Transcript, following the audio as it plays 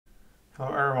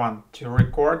Hello everyone. To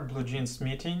record BlueJeans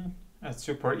meeting, it's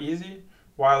super easy.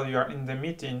 While you are in the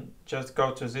meeting, just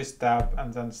go to this tab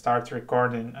and then start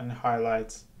recording and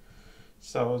highlights.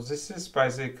 So this is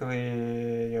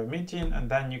basically your meeting, and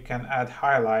then you can add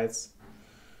highlights.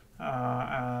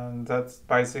 And that's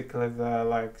basically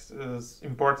the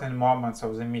important moments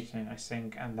of the meeting, I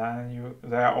think. And then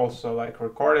they are also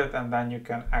recorded, and then you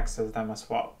can access them as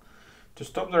well. To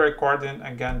stop the recording,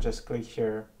 again, just click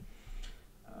here.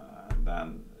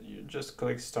 Then you just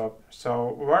click stop.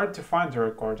 So where to find the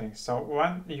recording? So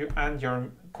when you end your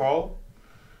call,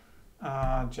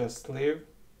 just leave.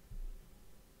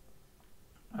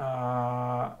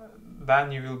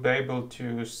 Then you will be able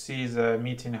to see the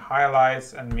meeting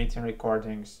highlights and meeting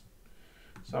recordings.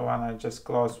 So when I just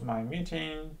close my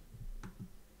meeting,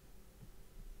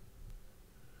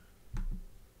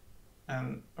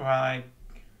 and when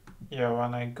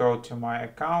I go to my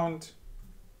account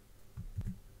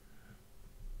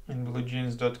in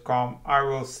bluejeans.com, I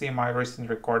will see my recent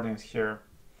recordings here.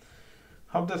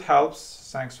 Hope that helps.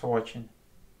 Thanks for watching.